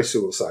she die by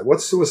suicide?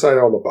 What's suicide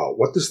all about?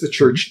 What does the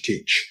church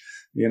teach?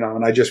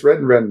 And I just read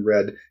and read and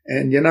read.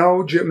 And,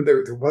 Jim,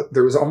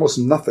 there was almost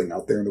nothing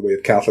out there in the way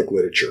of Catholic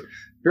literature.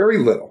 Very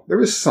little. There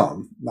is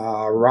some.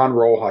 Ron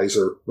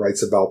Rolheiser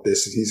writes about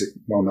this. He's a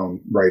well-known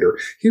writer.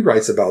 He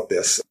writes about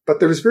this. But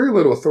there was very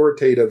little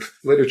authoritative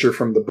literature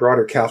from the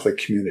broader Catholic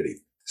community.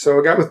 So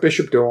I got with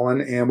Bishop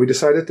Dolan, and we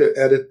decided to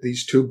edit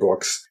these 2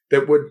 books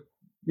that would,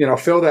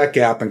 fill that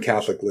gap in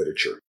Catholic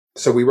literature.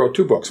 So we wrote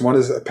 2 books. One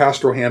is a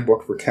pastoral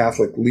handbook for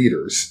Catholic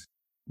leaders,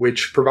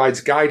 which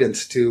provides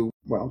guidance to,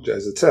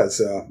 as it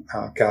says,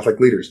 Catholic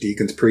leaders,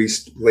 deacons,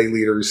 priests, lay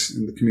leaders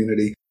in the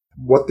community,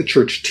 what the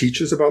church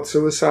teaches about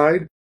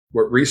suicide,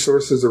 what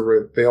resources are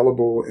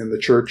available in the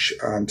church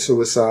on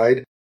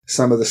suicide,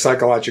 some of the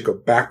psychological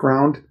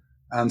background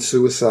on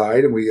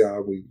suicide. And we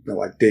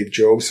like Dave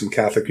Jobs from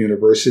Catholic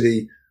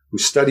University, who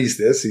studies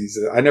this.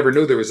 I never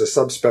knew there was a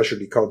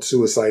subspecialty called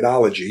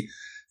suicidology,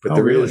 but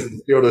there is in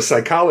the field of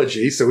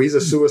psychology. So he's a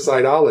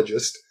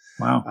suicidologist.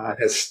 Wow.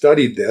 Has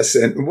studied this.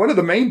 And one of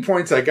the main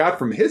points I got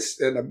from and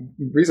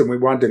the reason we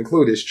wanted to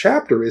include his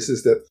chapter is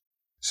that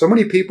so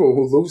many people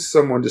who lose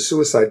someone to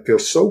suicide feel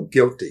so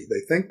guilty. They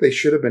think they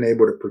should have been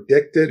able to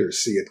predict it or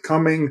see it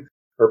coming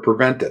or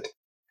prevent it.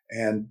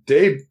 And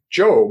Dave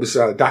Jobs,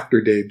 Dr.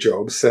 Dave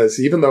Jobs, says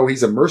even though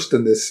he's immersed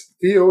in this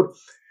field,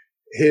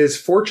 his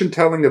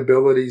fortune-telling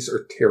abilities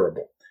are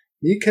terrible.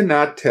 He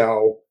cannot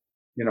tell,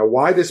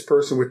 why this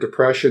person with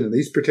depression in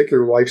these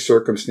particular life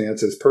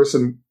circumstances,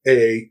 person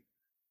A,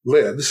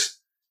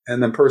 lives,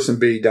 and then person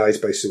B dies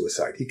by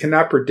suicide. He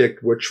cannot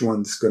predict which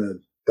one's going to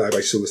die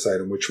by suicide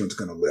and which one's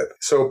going to live.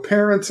 So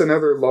parents and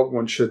other loved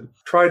ones should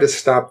try to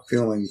stop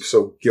feeling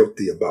so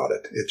guilty about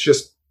it. It's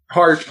just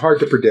hard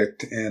to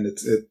predict, and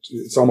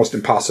it's almost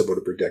impossible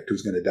to predict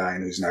who's going to die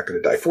and who's not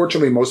going to die.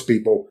 Fortunately, most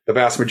people, the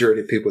vast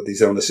majority of people with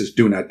these illnesses,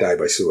 do not die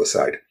by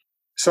suicide.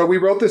 So we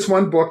wrote this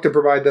one book to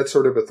provide that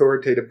sort of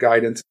authoritative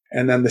guidance.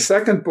 And then the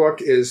second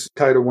book is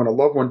titled When a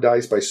Loved One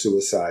Dies by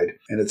Suicide.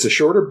 And it's a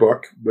shorter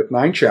book with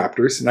 9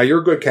 chapters. Now, you're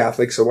a good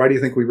Catholic, so why do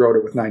you think we wrote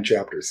it with 9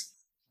 chapters?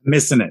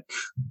 Missing it.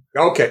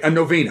 Okay, a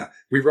novena.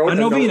 We wrote a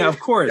novena, of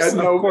course. A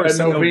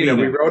novena.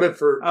 We wrote it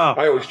for.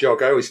 I always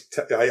joke. I always.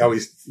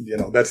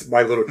 That's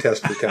my little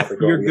test for Catholic.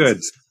 You're good.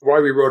 Why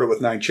we wrote it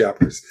with 9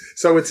 chapters.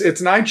 So it's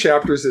 9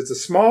 chapters. It's a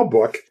small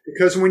book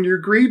because when you're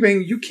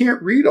grieving, you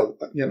can't read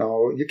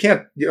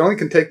you only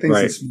can take things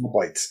in small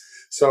bites.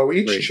 So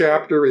each Great.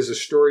 chapter is a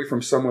story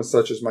from someone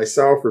such as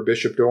myself or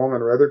Bishop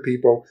Dolan or other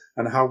people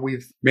on how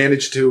we've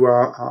managed to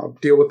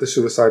deal with the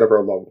suicide of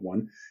our loved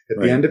one. At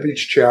the end of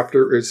each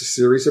chapter is a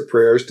series of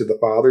prayers to the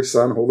Father,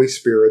 Son, Holy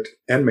Spirit,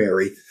 and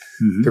Mary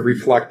to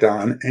reflect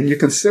on. And you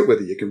can sit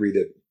with it. You can read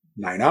it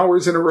 9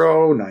 hours in a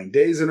row, 9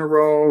 days in a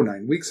row,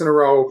 9 weeks in a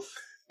row.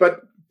 But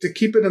to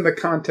keep it in the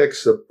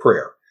context of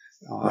prayer,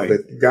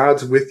 that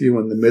God's with you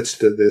in the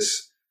midst of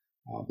this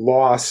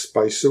loss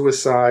by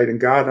suicide,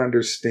 and God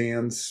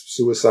understands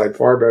suicide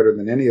far better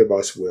than any of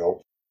us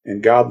will.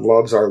 And God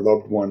loves our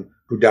loved one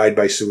who died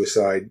by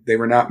suicide. They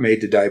were not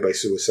made to die by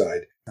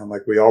suicide. And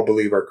like we all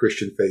believe, our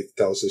Christian faith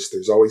tells us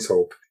there's always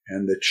hope.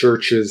 And the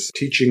church's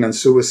teaching on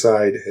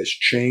suicide has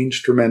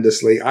changed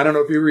tremendously. I don't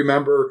know if you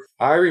remember.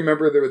 I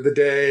remember the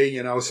day,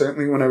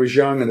 certainly when I was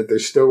young, and that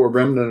there's still a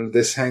remnant of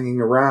this hanging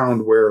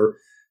around where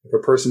if a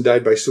person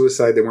died by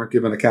suicide, they weren't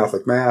given a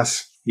Catholic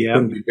Mass. Yeah.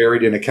 Couldn't be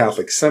buried in a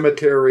Catholic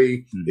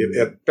cemetery.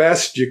 At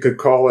best, you could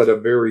call it a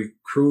very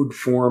crude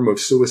form of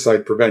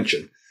suicide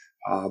prevention.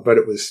 But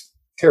it was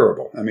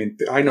terrible. I mean,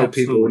 I know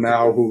people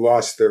now who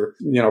lost their,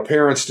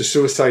 parents to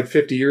suicide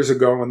 50 years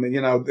ago, and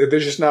they're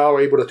just now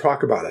able to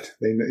talk about it.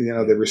 They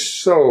were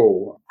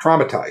so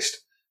traumatized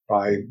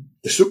by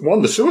the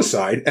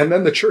suicide, and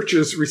then the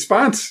church's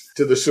response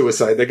to the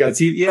suicide. They got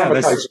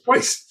traumatized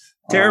twice.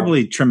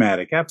 Terribly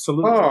traumatic.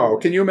 Absolutely. Oh,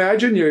 can you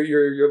imagine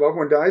your loved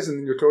one dies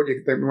and you're told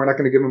we're not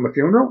going to give them a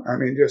funeral? I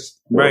mean,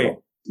 just horrible. Right.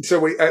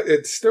 So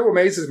it still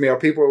amazes me how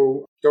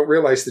people don't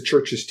realize the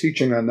church's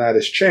teaching on that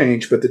has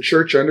changed, but the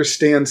church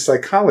understands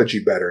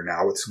psychology better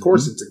now. Of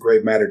course, it's a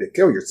grave matter to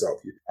kill yourself.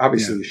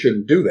 Obviously, you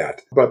shouldn't do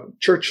that. But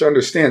church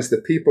understands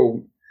that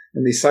people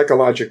in these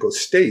psychological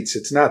states,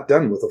 it's not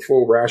done with a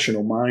full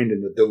rational mind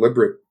and a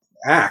deliberate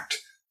act.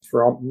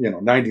 For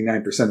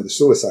 99% of the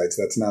suicides,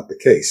 that's not the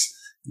case.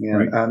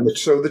 And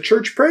so the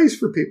church prays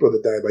for people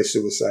that die by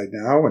suicide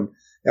now. And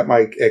at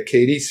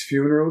Katie's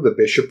funeral, the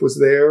bishop was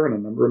there and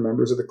a number of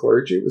members of the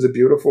clergy. It was a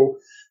beautiful,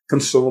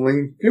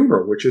 consoling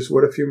funeral, which is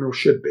what a funeral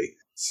should be.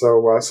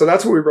 So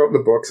that's what we wrote in the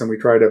books, and we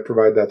try to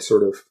provide that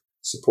sort of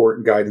support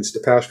and guidance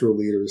to pastoral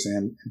leaders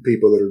and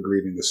people that are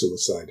grieving the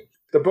suicide.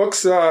 The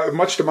books,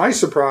 much to my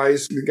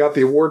surprise, got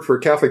the award for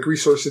Catholic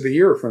Resource of the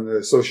Year from the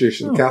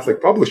Association of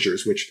Catholic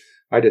Publishers, which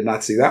I did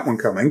not see that one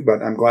coming,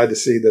 but I'm glad to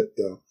see that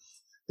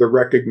they're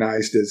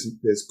recognized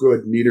as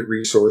good, needed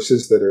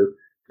resources that are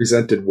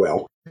presented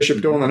well.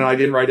 Bishop Dolan and I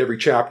didn't write every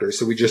chapter,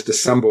 so we just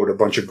assembled a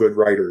bunch of good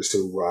writers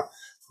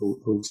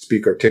who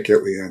speak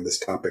articulately on this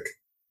topic.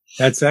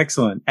 That's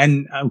excellent.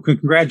 And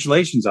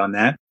congratulations on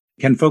that.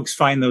 Can folks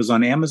find those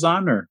on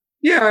Amazon or?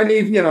 Yeah, I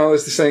mean,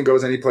 as the saying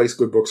goes, any place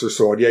good books are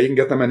sold. Yeah, you can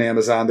get them on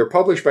Amazon. They're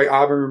published by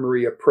Ave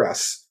Maria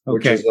Press,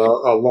 which is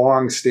a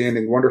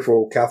long-standing,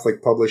 wonderful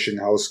Catholic publishing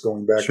house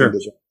going back into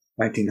the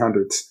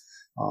 1900s.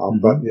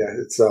 But yeah,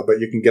 but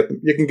you can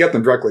get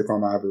them directly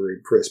from Ave Maria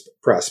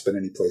Press, but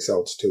any place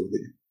else too that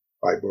you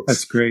buy books.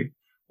 That's great.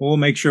 Well, we'll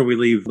make sure we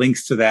leave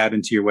links to that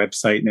and to your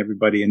website and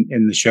everybody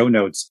in the show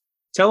notes.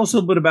 Tell us a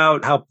little bit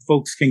about how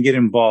folks can get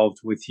involved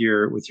with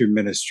your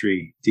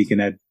ministry,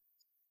 Deacon Ed.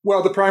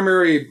 Well, the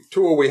primary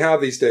tool we have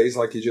these days,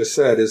 like you just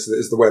said, is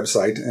the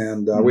website,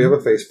 and we have a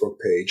Facebook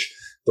page.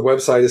 The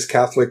website is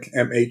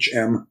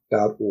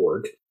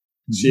catholicmhm.org.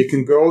 So you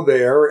can go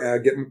there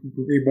and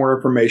read more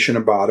information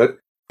about it.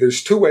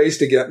 There's 2 ways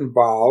to get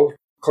involved.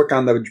 Click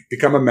on the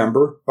Become a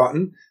Member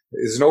button.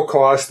 There's no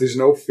cost. There's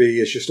no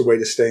fee. It's just a way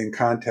to stay in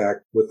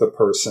contact with the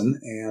person,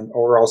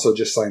 or also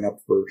just sign up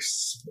for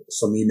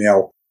some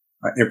email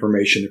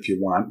information if you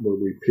want, where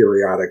we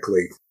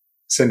periodically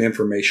send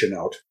information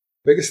out.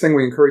 The biggest thing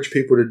we encourage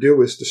people to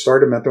do is to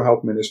start a mental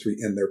health ministry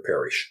in their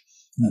parish.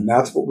 And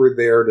that's what we're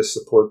there to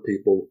support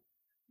people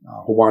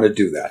who want to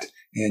do that.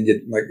 And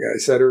like I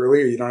said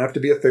earlier, you don't have to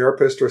be a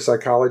therapist or a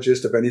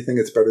psychologist. If anything,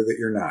 it's better that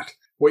you're not.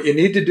 What you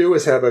need to do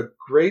is have a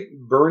great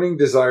burning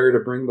desire to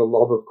bring the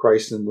love of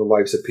Christ into the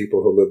lives of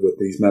people who live with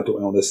these mental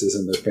illnesses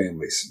and their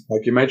families.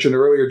 Like you mentioned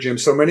earlier, Jim,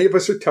 so many of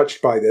us are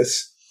touched by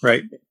this.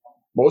 Right.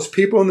 Most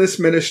people in this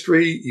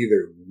ministry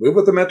either live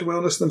with a mental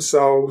illness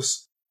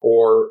themselves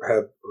or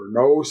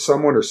know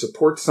someone or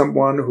support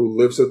someone who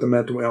lives with a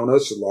mental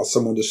illness or lost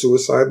someone to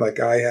suicide like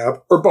I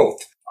have, or both.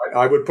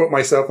 I would put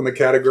myself in the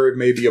category of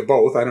maybe a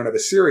both. I don't have a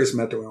serious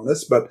mental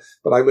illness, but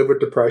I live with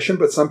depression.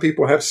 But some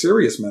people have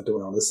serious mental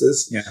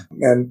illnesses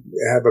and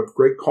have a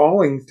great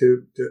calling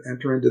to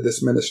enter into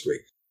this ministry.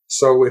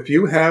 So if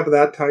you have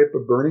that type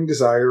of burning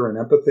desire and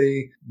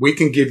empathy, we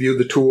can give you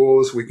the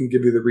tools, we can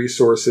give you the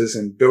resources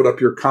and build up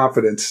your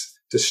confidence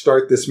to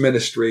start this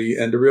ministry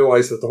and to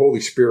realize that the Holy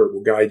Spirit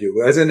will guide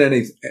you. As in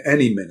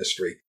any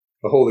ministry,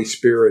 the Holy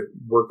Spirit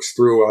works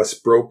through us,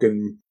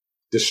 broken,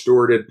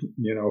 distorted,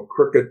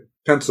 crooked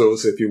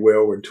pencils, if you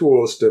will, and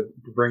tools to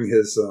bring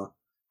his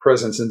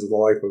presence into the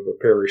life of a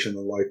parish and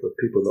the life of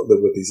people that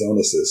live with these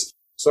illnesses.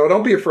 So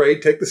don't be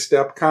afraid. Take the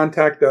step.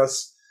 Contact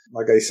us.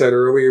 Like I said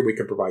earlier, we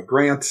can provide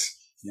grants.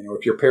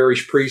 If your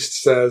parish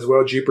priest says,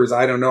 well, jeepers,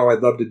 I don't know,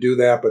 I'd love to do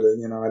that, but,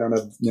 I don't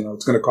have,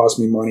 it's going to cost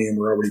me money and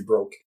we're already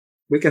broke.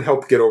 We can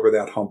help get over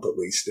that hump at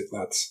least if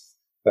that's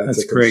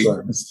That's great.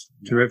 That's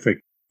terrific.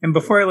 And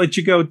before I let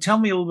you go, tell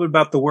me a little bit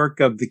about the work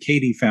of the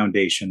Katie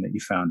Foundation that you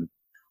founded.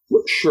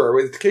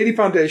 Sure. The Katie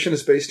Foundation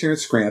is based here in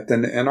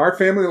Scranton, and our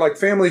family, like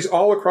families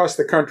all across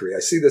the country, I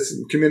see this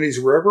in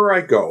communities wherever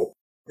I go.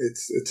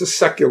 It's a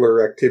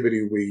secular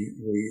activity.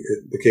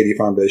 The Katie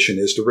Foundation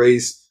is to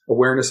raise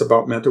awareness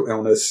about mental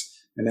illness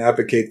and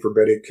advocate for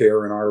better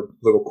care in our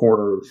little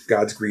corner of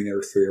God's green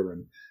earth here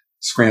in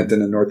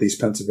Scranton and Northeast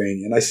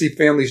Pennsylvania. And I see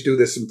families do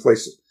this in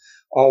places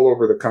all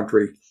over the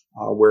country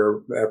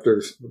where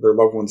after their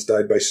loved ones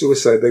died by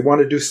suicide, they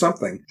want to do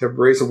something to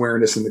raise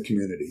awareness in the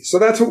community. So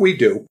that's what we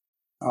do.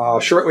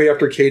 Shortly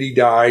after Katie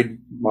died,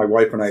 my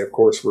wife and I, of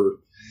course, were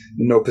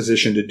in no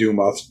position to do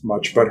much,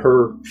 but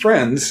her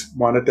friends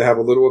wanted to have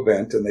a little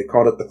event, and they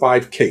called it the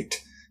 5Kate.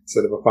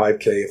 Instead of a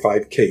 5K, a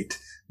 5Kate,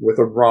 with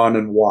a run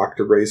and walk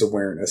to raise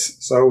awareness.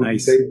 So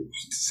nice. They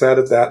sat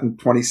at that in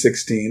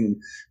 2016.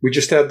 And we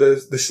just had the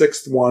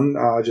sixth one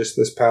just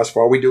this past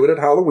fall. We do it at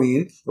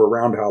Halloween, or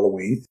around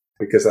Halloween,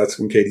 because that's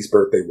when Katie's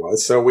birthday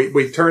was. So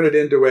we turn it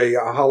into a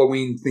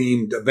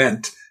Halloween-themed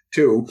event,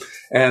 too.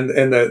 And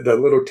the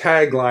little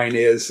tagline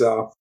is,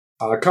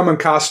 come in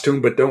costume,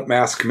 but don't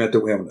mask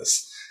mental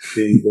illness.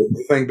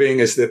 The thing being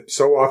is that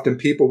so often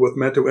people with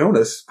mental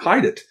illness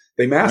hide it.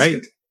 They mask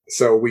it.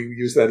 So we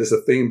use that as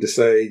a theme to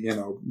say,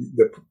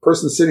 the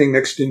person sitting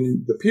next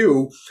to the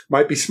pew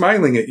might be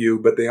smiling at you,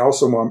 but they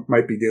also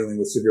might be dealing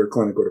with severe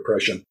clinical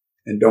depression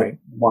and don't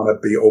want to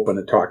be open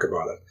and talk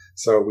about it.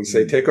 So we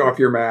say, take off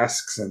your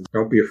masks and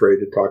don't be afraid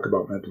to talk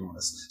about mental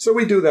illness. So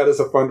we do that as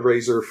a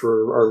fundraiser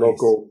for our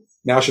local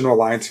National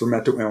Alliance for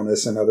Mental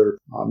Illness and other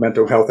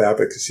mental health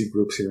advocacy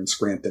groups here in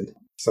Scranton.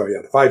 So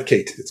the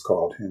 5Kate it's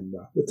called, and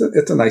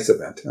it's a nice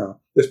event.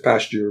 This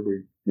past year,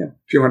 a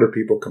few hundred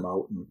people come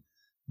out, and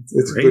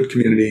it's great. A good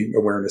community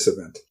awareness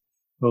event.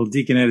 Well,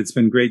 Deacon Ed, it's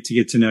been great to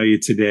get to know you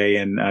today,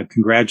 and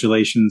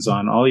congratulations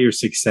on all your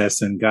success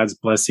and God's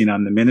blessing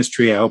on the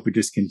ministry. I hope it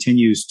just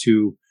continues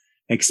to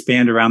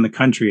expand around the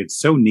country. It's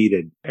so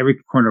needed, every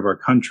corner of our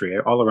country,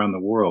 all around the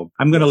world.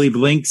 I'm going to leave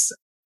links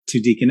to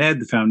Deacon Ed,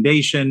 the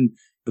foundation,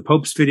 the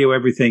Pope's video,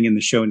 everything in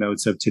the show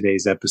notes of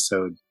today's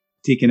episode.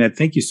 Deacon Ed,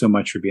 thank you so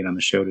much for being on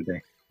the show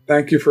today.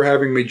 Thank you for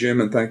having me,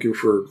 Jim, and thank you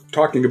for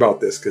talking about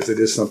this, because it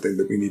is something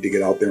that we need to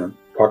get out there and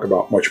talk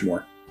about much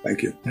more.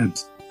 Thank you.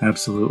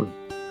 Absolutely.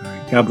 All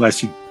right. God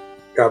bless you.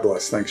 God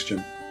bless. Thanks,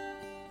 Jim.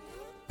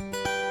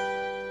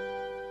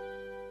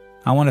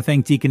 I want to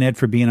thank Deacon Ed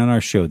for being on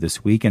our show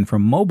this week and for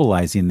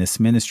mobilizing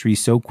this ministry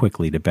so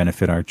quickly to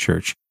benefit our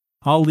church.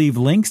 I'll leave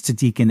links to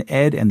Deacon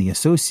Ed and the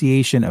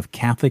Association of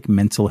Catholic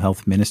Mental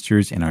Health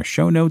Ministers in our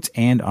show notes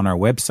and on our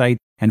website.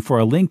 And for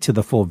a link to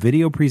the full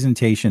video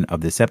presentation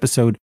of this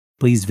episode,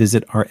 please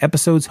visit our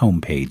episode's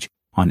homepage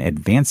on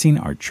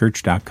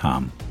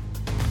advancingourchurch.com.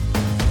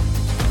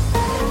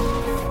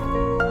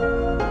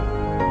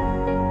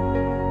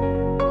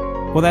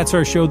 Well, that's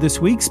our show this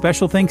week.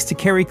 Special thanks to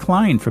Carrie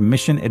Klein from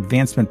Mission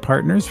Advancement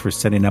Partners for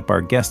setting up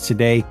our guest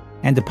today,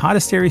 and to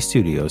Podastery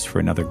Studios for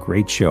another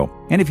great show.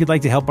 And if you'd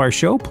like to help our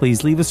show,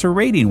 please leave us a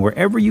rating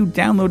wherever you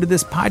downloaded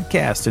this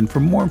podcast. And for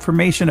more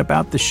information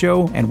about the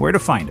show and where to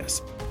find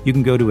us, you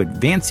can go to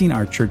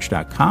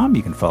advancingourchurch.com.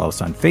 You can follow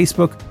us on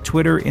Facebook,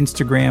 Twitter,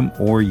 Instagram,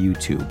 or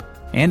YouTube.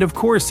 And of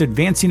course,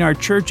 Advancing Our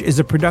Church is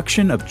a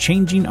production of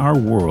Changing Our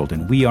World,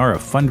 and we are a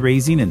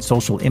fundraising and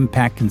social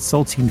impact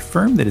consulting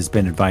firm that has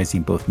been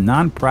advising both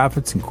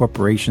nonprofits and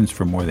corporations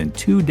for more than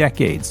 2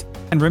 decades.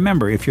 And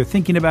remember, if you're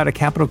thinking about a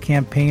capital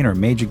campaign or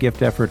major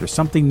gift effort or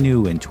something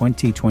new in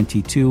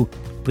 2022,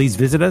 please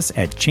visit us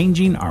at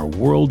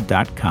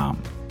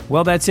changingourworld.com.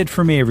 Well, that's it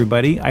for me,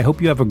 everybody. I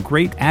hope you have a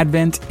great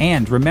Advent,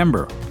 and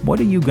remember, what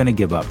are you going to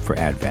give up for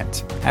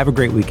Advent? Have a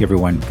great week,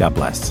 everyone. God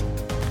bless.